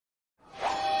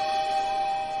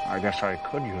I guess I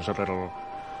could use a little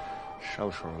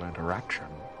social interaction.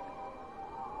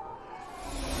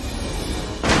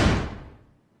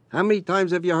 How many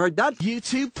times have you heard that? You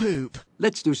two poop.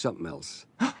 Let's do something else.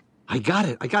 I got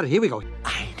it. Here we go.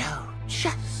 I know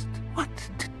just what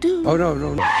to do. Oh,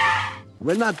 no.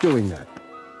 We're not doing that.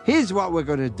 Here's what we're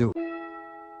gonna do.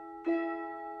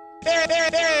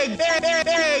 Eggs!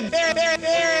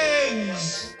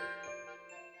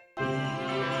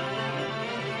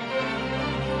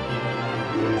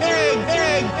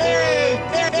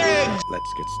 Eggs!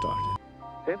 Let's get started.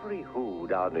 Every Who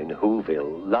down in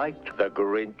Whoville liked the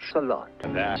Grinch a lot.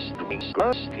 That's these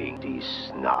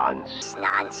nonsense.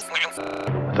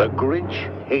 The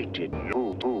Grinch hated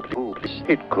Who.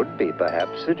 It could be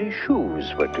perhaps that his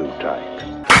shoes were too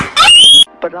tight.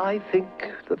 But I think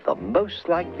that the most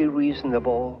likely reason of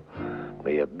all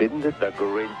may have been that the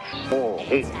Grinch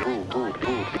hated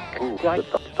Who like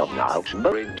the now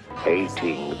Grinch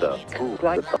hating the Who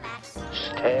like the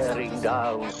staring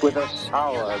down with a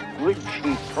sour,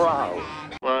 grinchy frown.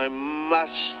 I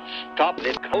must stop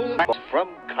the cold from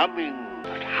coming.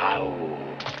 But how?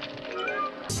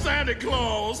 Santa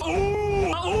Claus!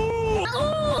 Ooh!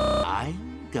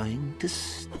 I'm going to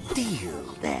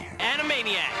steal their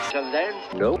Animaniacs! And then,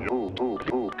 no, cold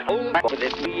with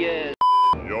it years.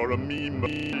 You're a meme.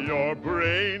 Your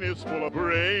brain is full of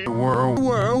brain.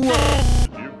 Whoa.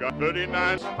 You've got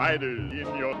 39 spiders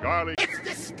in your garlic. It's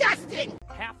disgusting!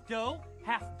 Half dough,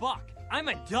 half buck. I'm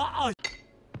a dog.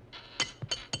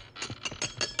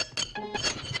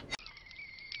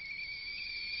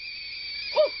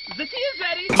 Oh, the tea is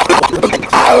ready.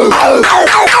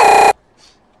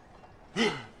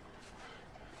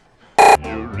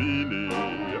 You really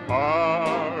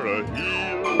are a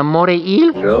heel.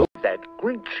 No, that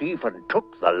Grinch even took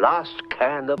the last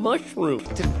can of Mushroom.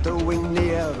 Tiptoeing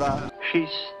near the... She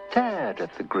stared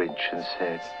at the Grinch and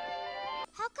said,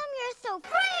 How come you're so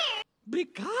pretty?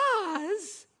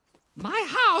 Because my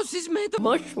house is made of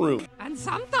Mushroom. and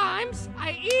sometimes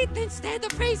I eat instead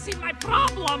of facing my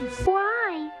problems.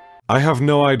 Why? I have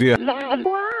no idea.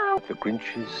 Wow. The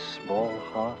Grinch's small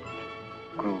heart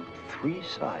grew 3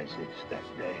 sizes that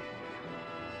day.